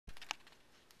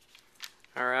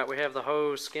Alright, we have the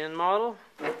whole skin model.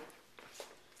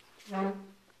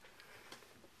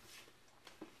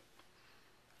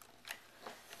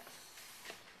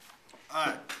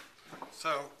 Alright,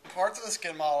 so parts of the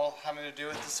skin model having to do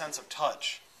with the sense of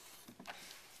touch.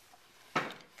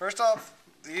 First off,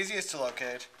 the easiest to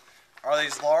locate are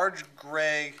these large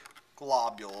gray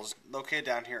globules located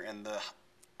down here in the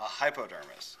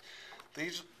hypodermis.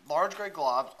 These large gray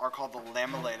globs are called the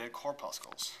lamellated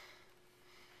corpuscles.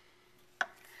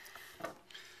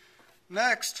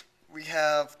 Next, we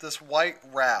have this white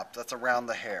wrap that's around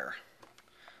the hair.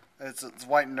 It's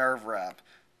white nerve wrap.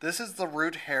 This is the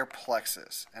root hair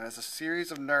plexus, and it's a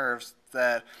series of nerves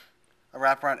that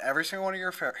wrap around every single one of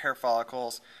your hair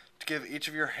follicles to give each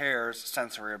of your hairs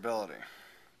sensory ability.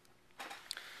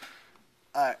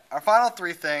 Our final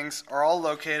three things are all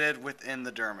located within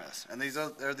the dermis, and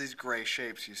they're these gray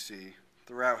shapes you see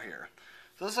throughout here.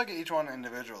 So let's look at each one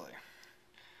individually.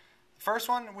 The first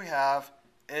one we have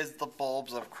is the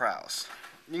bulbs of Krauss.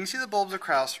 You can see the bulbs of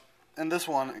Krauss, and this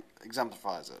one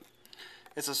exemplifies it.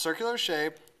 It's a circular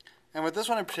shape, and with this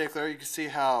one in particular, you can see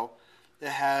how it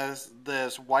has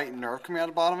this white nerve coming out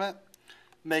of the bottom of it,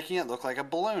 making it look like a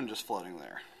balloon just floating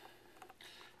there.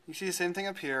 You see the same thing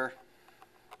up here.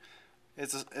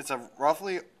 It's a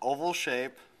roughly oval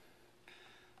shape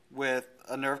with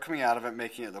a nerve coming out of it,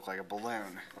 making it look like a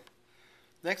balloon.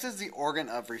 Next is the organ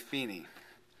of Ruffini.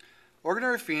 Organ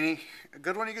of Ruffini, a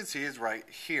good one you can see is right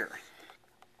here.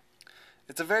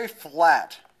 It's a very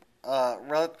flat,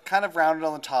 kind of rounded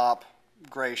on the top,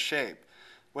 gray shape,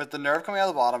 with the nerve coming out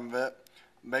of the bottom of it,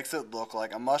 makes it look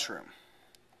like a mushroom.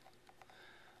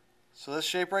 So this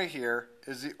shape right here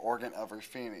is the organ of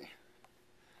Ruffini.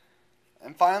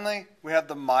 And finally, we have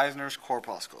the Meissner's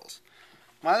corpuscles.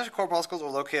 Meissner's corpuscles are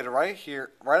located right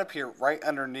up here, right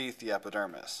underneath the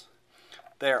epidermis.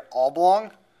 They are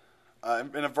oblong,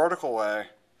 in a vertical way,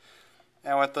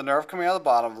 and with the nerve coming out of the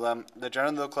bottom of them, they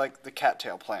generally look like the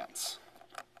cattail plants.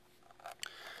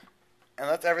 And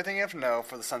that's everything you have to know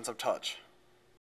for the sense of touch.